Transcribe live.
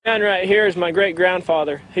Man right here is my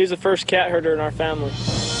great-grandfather. He's the first cat herder in our family.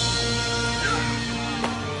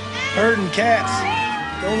 Herding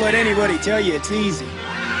cats. Don't let anybody tell you it's easy.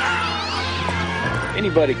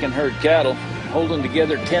 Anybody can herd cattle. Holding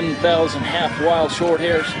together 10,000 half-wild short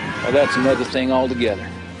hairs, well, that's another thing altogether.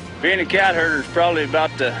 Being a cat herder is probably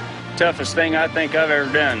about the toughest thing I think I've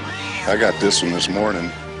ever done. I got this one this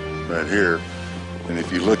morning, right here, and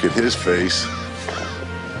if you look at his face,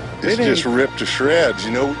 it's just ripped to shreds,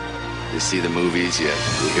 you know? You see the movies, you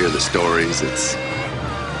hear the stories,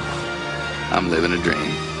 I'm living a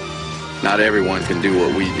dream. Not everyone can do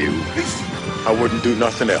what we do. I wouldn't do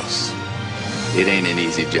nothing else. It ain't an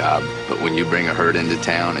easy job, but when you bring a herd into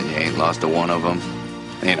town and you ain't lost a one of them,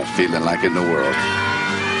 ain't a feeling like it in the world.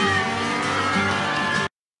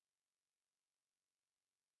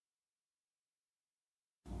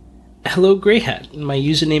 Hello Grey Hat, my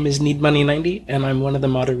username is NeedMoney90 and I'm one of the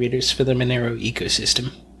moderators for the Monero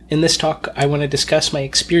ecosystem. In this talk, I want to discuss my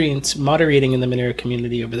experience moderating in the Monero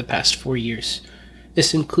community over the past 4 years.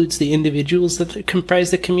 This includes the individuals that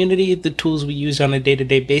comprise the community, the tools we use on a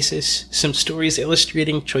day-to-day basis, some stories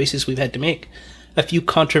illustrating choices we've had to make, a few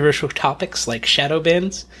controversial topics like shadow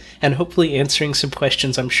bans, and hopefully answering some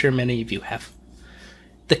questions I'm sure many of you have.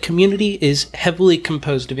 The community is heavily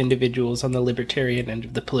composed of individuals on the libertarian end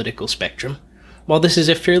of the political spectrum. While this is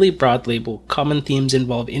a fairly broad label, common themes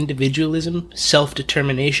involve individualism,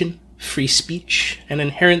 self-determination, free speech, and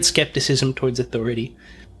inherent skepticism towards authority.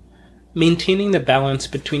 Maintaining the balance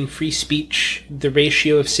between free speech, the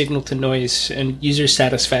ratio of signal to noise, and user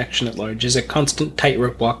satisfaction at large is a constant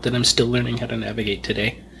tightrope walk that I'm still learning how to navigate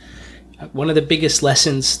today. One of the biggest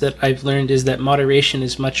lessons that I've learned is that moderation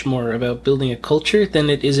is much more about building a culture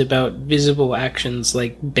than it is about visible actions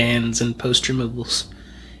like bans and post removals.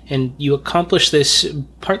 And you accomplish this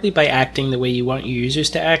partly by acting the way you want your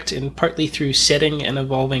users to act, and partly through setting and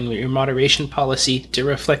evolving your moderation policy to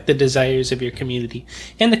reflect the desires of your community,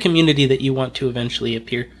 and the community that you want to eventually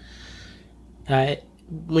appear.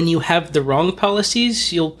 When you have the wrong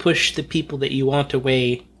policies, you'll push the people that you want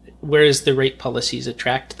away, whereas the right policies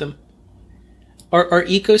attract them. Our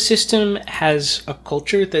ecosystem has a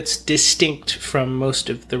culture that's distinct from most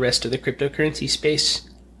of the rest of the cryptocurrency space.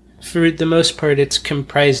 For the most part, it's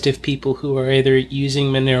comprised of people who are either using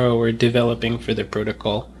Monero or developing for the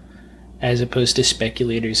protocol, as opposed to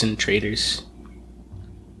speculators and traders.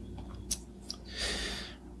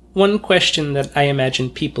 One question that I imagine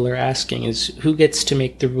people are asking is who gets to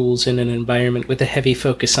make the rules in an environment with a heavy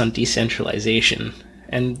focus on decentralization?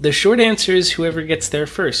 And the short answer is whoever gets there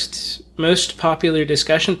first. Most popular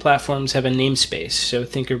discussion platforms have a namespace, so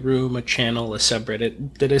think a room, a channel, a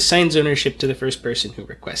subreddit, that assigns ownership to the first person who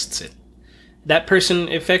requests it. That person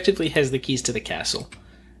effectively has the keys to the castle.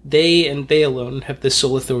 They, and they alone, have the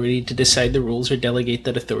sole authority to decide the rules or delegate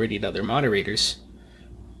that authority to other moderators.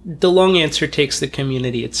 The long answer takes the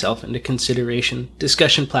community itself into consideration.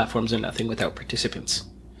 Discussion platforms are nothing without participants.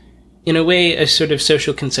 In a way, a sort of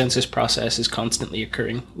social consensus process is constantly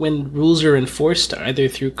occurring. When rules are enforced, either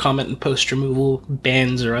through comment and post removal,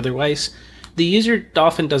 bans, or otherwise, the user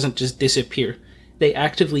often doesn't just disappear. They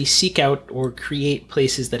actively seek out or create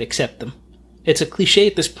places that accept them. It's a cliche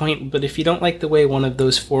at this point, but if you don't like the way one of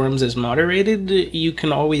those forums is moderated, you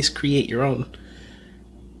can always create your own.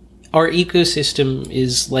 Our ecosystem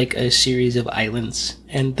is like a series of islands,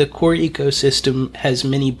 and the core ecosystem has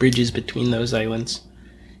many bridges between those islands.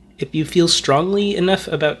 If you feel strongly enough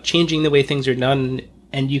about changing the way things are done,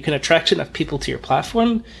 and you can attract enough people to your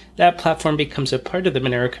platform, that platform becomes a part of the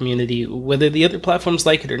Monero community, whether the other platforms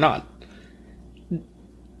like it or not.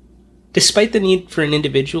 Despite the need for an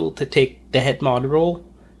individual to take the head mod role,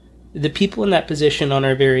 the people in that position on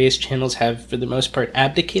our various channels have, for the most part,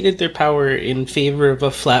 abdicated their power in favor of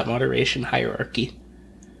a flat moderation hierarchy.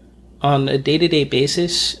 On a day-to-day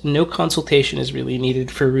basis, no consultation is really needed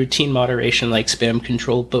for routine moderation like spam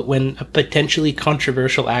control, but when a potentially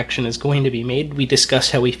controversial action is going to be made, we discuss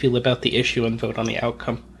how we feel about the issue and vote on the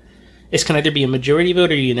outcome. This can either be a majority vote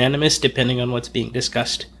or unanimous, depending on what's being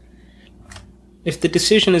discussed. If the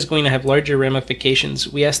decision is going to have larger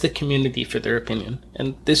ramifications, we ask the community for their opinion,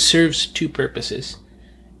 and this serves two purposes.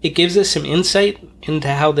 It gives us some insight into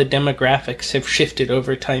how the demographics have shifted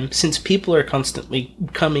over time, since people are constantly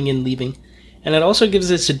coming and leaving, and it also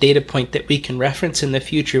gives us a data point that we can reference in the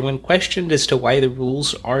future when questioned as to why the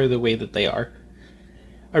rules are the way that they are.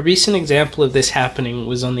 A recent example of this happening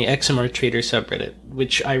was on the XMR Trader subreddit,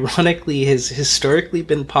 which ironically has historically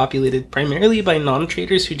been populated primarily by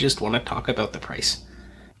non-traders who just want to talk about the price.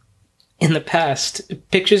 In the past,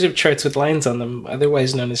 pictures of charts with lines on them,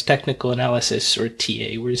 otherwise known as technical analysis or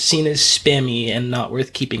TA, were seen as spammy and not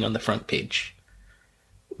worth keeping on the front page.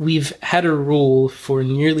 We've had a rule for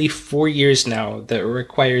nearly 4 years now that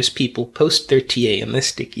requires people post their TA in the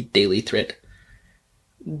sticky daily thread.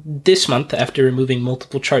 This month, after removing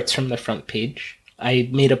multiple charts from the front page, I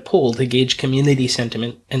made a poll to gauge community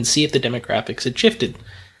sentiment and see if the demographics had shifted.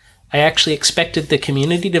 I actually expected the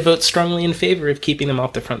community to vote strongly in favor of keeping them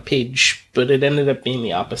off the front page, but it ended up being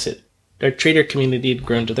the opposite. Our trader community had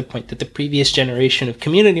grown to the point that the previous generation of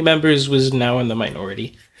community members was now in the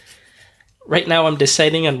minority. Right now I'm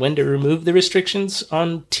deciding on when to remove the restrictions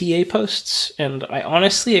on TA posts, and I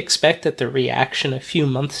honestly expect that the reaction a few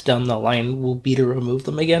months down the line will be to remove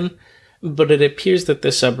them again, but it appears that the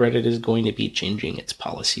subreddit is going to be changing its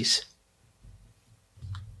policies.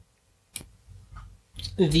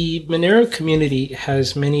 The Monero community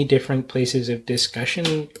has many different places of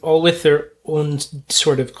discussion, all with their own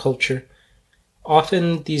sort of culture.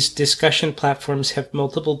 Often, these discussion platforms have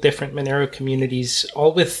multiple different Monero communities,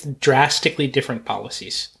 all with drastically different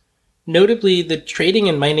policies. Notably, the trading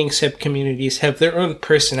and mining sub-communities have their own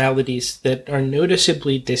personalities that are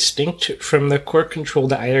noticeably distinct from the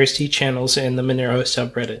core-controlled IRC channels and the Monero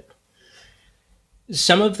subreddit.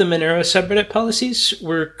 Some of the Monero subreddit policies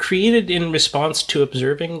were created in response to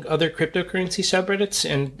observing other cryptocurrency subreddits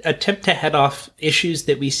and attempt to head off issues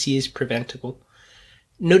that we see as preventable.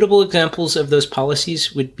 Notable examples of those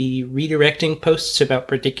policies would be redirecting posts about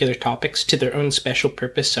particular topics to their own special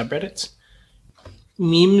purpose subreddits.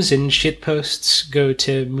 Memes and shitposts go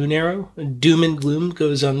to Moonero, doom and gloom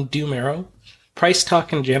goes on Doomero, price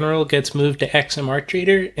talk in general gets moved to XMR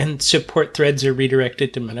Trader, and support threads are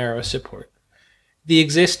redirected to Monero support. The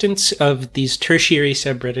existence of these tertiary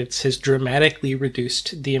subreddits has dramatically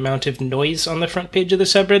reduced the amount of noise on the front page of the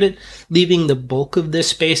subreddit, leaving the bulk of this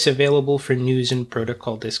space available for news and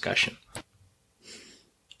protocol discussion.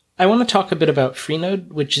 I want to talk a bit about Freenode,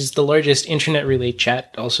 which is the largest internet relay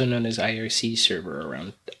chat, also known as IRC, server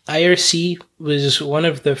around. IRC was one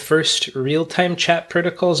of the first real-time chat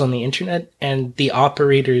protocols on the internet, and the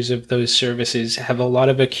operators of those services have a lot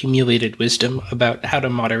of accumulated wisdom about how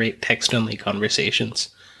to moderate text-only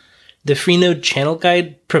conversations. The Freenode channel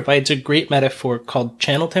guide provides a great metaphor called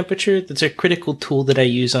channel temperature that's a critical tool that I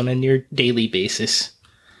use on a near daily basis.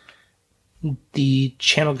 The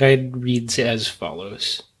channel guide reads as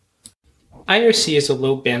follows. IRC is a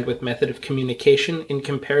low bandwidth method of communication in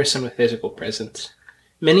comparison with physical presence.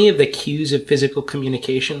 Many of the cues of physical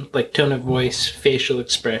communication, like tone of voice, facial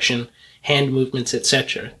expression, hand movements,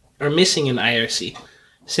 etc., are missing in IRC,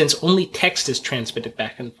 since only text is transmitted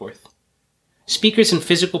back and forth. Speakers in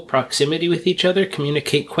physical proximity with each other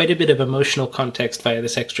communicate quite a bit of emotional context via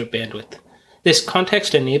this extra bandwidth. This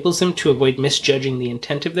context enables them to avoid misjudging the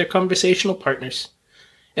intent of their conversational partners.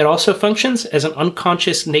 It also functions as an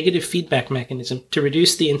unconscious negative feedback mechanism to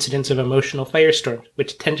reduce the incidence of emotional firestorms,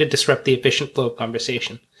 which tend to disrupt the efficient flow of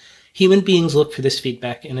conversation. Human beings look for this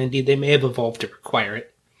feedback, and indeed they may have evolved to require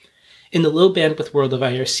it. In the low bandwidth world of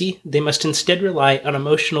IRC, they must instead rely on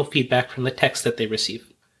emotional feedback from the text that they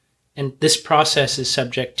receive. And this process is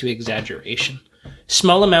subject to exaggeration.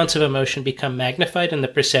 Small amounts of emotion become magnified in the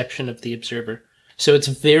perception of the observer, so it's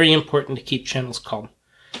very important to keep channels calm.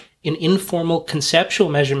 An informal, conceptual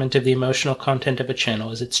measurement of the emotional content of a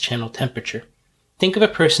channel is its channel temperature. Think of a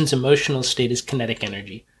person's emotional state as kinetic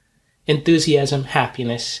energy. Enthusiasm,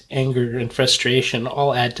 happiness, anger, and frustration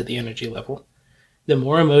all add to the energy level. The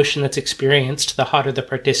more emotion that's experienced, the hotter the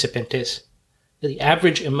participant is. The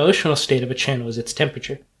average emotional state of a channel is its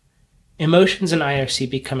temperature. Emotions in IRC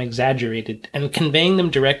become exaggerated, and conveying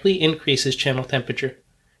them directly increases channel temperature.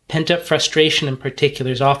 Pent-up frustration in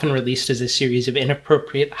particular is often released as a series of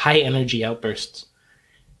inappropriate, high-energy outbursts.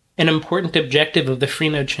 An important objective of the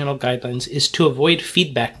Freenode channel guidelines is to avoid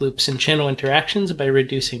feedback loops in channel interactions by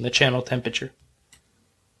reducing the channel temperature.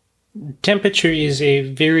 Temperature is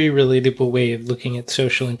a very relatable way of looking at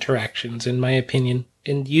social interactions, in my opinion,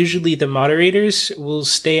 and usually the moderators will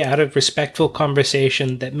stay out of respectful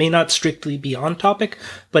conversation that may not strictly be on topic,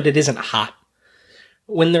 but it isn't hot.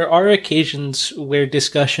 When there are occasions where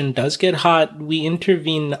discussion does get hot, we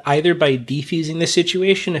intervene either by defusing the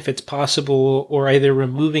situation if it's possible, or either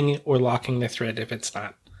removing or locking the thread if it's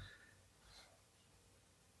not.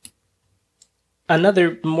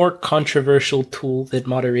 Another more controversial tool that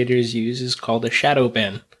moderators use is called a shadow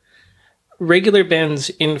ban. Regular bans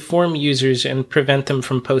inform users and prevent them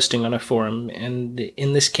from posting on a forum, and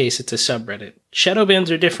in this case it's a subreddit. Shadow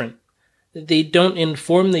bans are different. They don't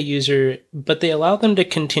inform the user, but they allow them to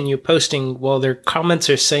continue posting while their comments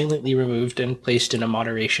are silently removed and placed in a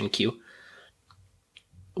moderation queue.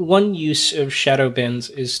 One use of shadow bans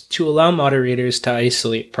is to allow moderators to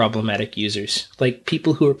isolate problematic users, like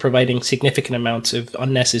people who are providing significant amounts of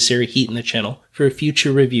unnecessary heat in the channel, for a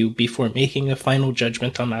future review before making a final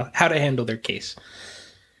judgment on how to handle their case.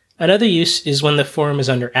 Another use is when the forum is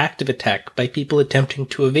under active attack by people attempting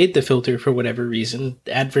to evade the filter for whatever reason,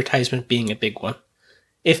 advertisement being a big one.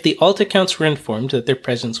 If the alt accounts were informed that their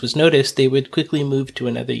presence was noticed, they would quickly move to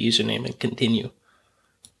another username and continue.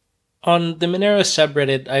 On the Monero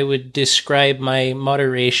subreddit, I would describe my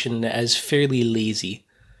moderation as fairly lazy.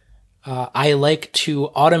 I like to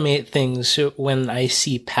automate things when I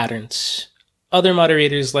see patterns. Other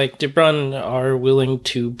moderators like DeBrun are willing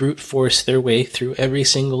to brute force their way through every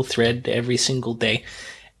single thread every single day,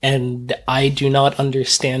 and I do not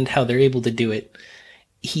understand how they're able to do it.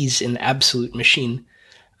 He's an absolute machine.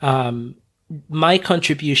 My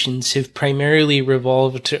contributions have primarily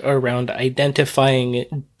revolved around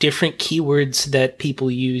identifying different keywords that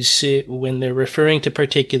people use when they're referring to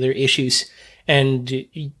particular issues and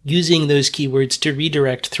using those keywords to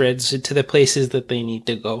redirect threads to the places that they need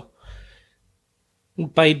to go.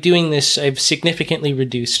 By doing this, I've significantly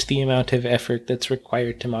reduced the amount of effort that's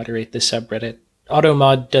required to moderate the subreddit.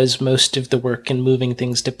 Automod does most of the work in moving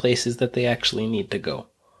things to places that they actually need to go.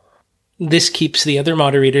 This keeps the other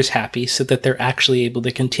moderators happy so that they're actually able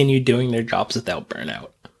to continue doing their jobs without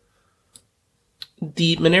burnout.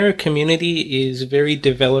 The Monero community is very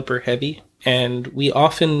developer heavy, and we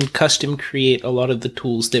often custom create a lot of the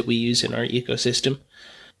tools that we use in our ecosystem.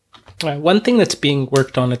 One thing that's being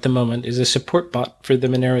worked on at the moment is a support bot for the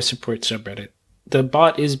Monero support subreddit. The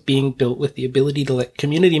bot is being built with the ability to let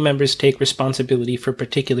community members take responsibility for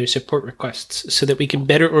particular support requests so that we can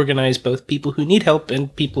better organize both people who need help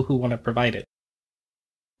and people who want to provide it.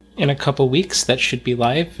 In a couple weeks, that should be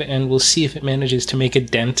live, and we'll see if it manages to make a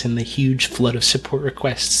dent in the huge flood of support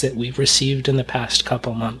requests that we've received in the past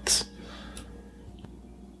couple months.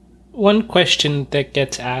 One question that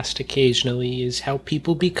gets asked occasionally is how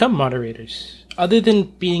people become moderators. Other than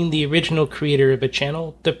being the original creator of a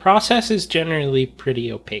channel, the process is generally pretty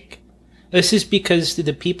opaque. This is because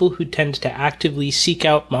the people who tend to actively seek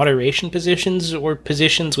out moderation positions or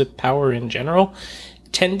positions with power in general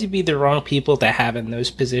tend to be the wrong people to have in those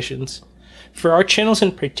positions. For our channels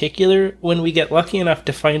in particular, when we get lucky enough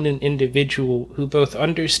to find an individual who both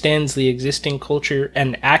understands the existing culture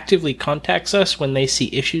and actively contacts us when they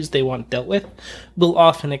see issues they want dealt with, we'll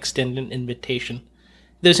often extend an invitation.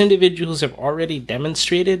 Those individuals have already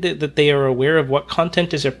demonstrated that they are aware of what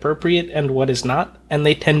content is appropriate and what is not, and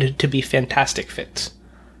they tend to be fantastic fits.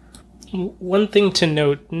 One thing to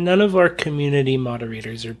note, none of our community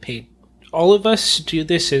moderators are paid. All of us do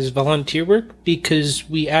this as volunteer work because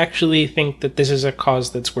we actually think that this is a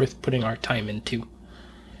cause that's worth putting our time into.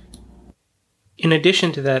 In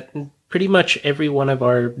addition to that, pretty much every one of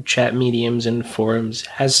our chat mediums and forums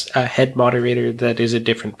has a head moderator that is a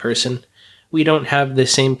different person. We don't have the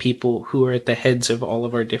same people who are at the heads of all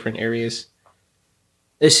of our different areas.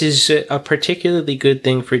 This is a particularly good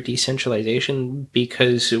thing for decentralization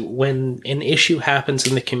because when an issue happens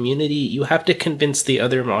in the community, you have to convince the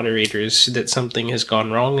other moderators that something has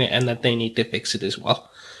gone wrong and that they need to fix it as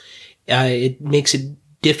well. It makes it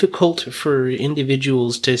difficult for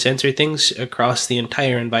individuals to censor things across the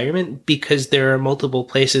entire environment because there are multiple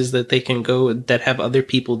places that they can go that have other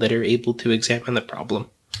people that are able to examine the problem.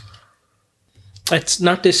 That's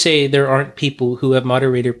not to say there aren't people who have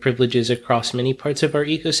moderator privileges across many parts of our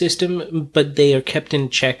ecosystem, but they are kept in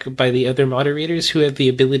check by the other moderators who have the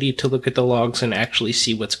ability to look at the logs and actually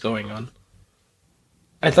see what's going on.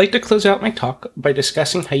 I'd like to close out my talk by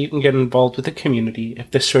discussing how you can get involved with the community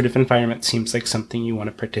if this sort of environment seems like something you want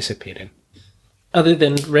to participate in. Other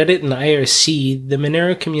than Reddit and IRC, the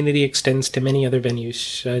Monero community extends to many other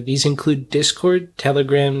venues. These include Discord,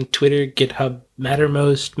 Telegram, Twitter, GitHub,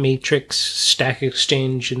 Mattermost, Matrix, Stack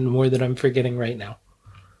Exchange, and more that I'm forgetting right now.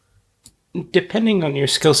 Depending on your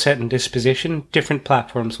skill set and disposition, different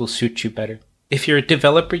platforms will suit you better. If you're a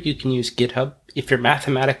developer, you can use GitHub. If you're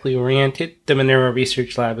mathematically oriented, the Monero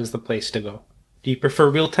Research Lab is the place to go. Do you prefer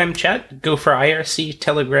real-time chat? Go for IRC,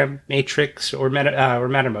 Telegram, Matrix, or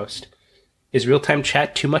Mattermost. Is real-time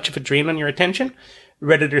chat too much of a drain on your attention?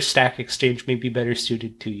 Reddit or Stack Exchange may be better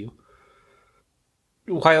suited to you.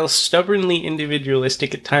 While stubbornly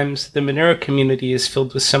individualistic at times, the Monero community is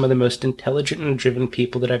filled with some of the most intelligent and driven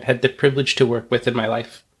people that I've had the privilege to work with in my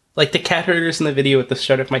life. Like the cat herders in the video at the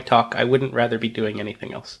start of my talk, I wouldn't rather be doing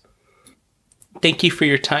anything else. Thank you for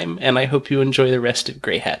your time, and I hope you enjoy the rest of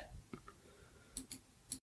Grey Hat.